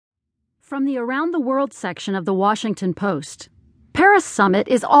From the Around the World section of the Washington Post. Paris Summit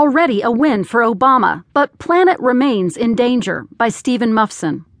is already a win for Obama, but planet remains in danger, by Stephen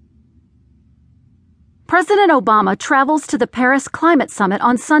Mufson. President Obama travels to the Paris Climate Summit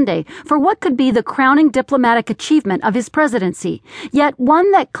on Sunday for what could be the crowning diplomatic achievement of his presidency, yet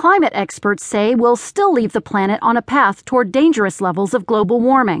one that climate experts say will still leave the planet on a path toward dangerous levels of global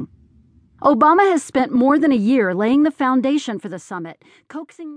warming. Obama has spent more than a year laying the foundation for the summit, coaxing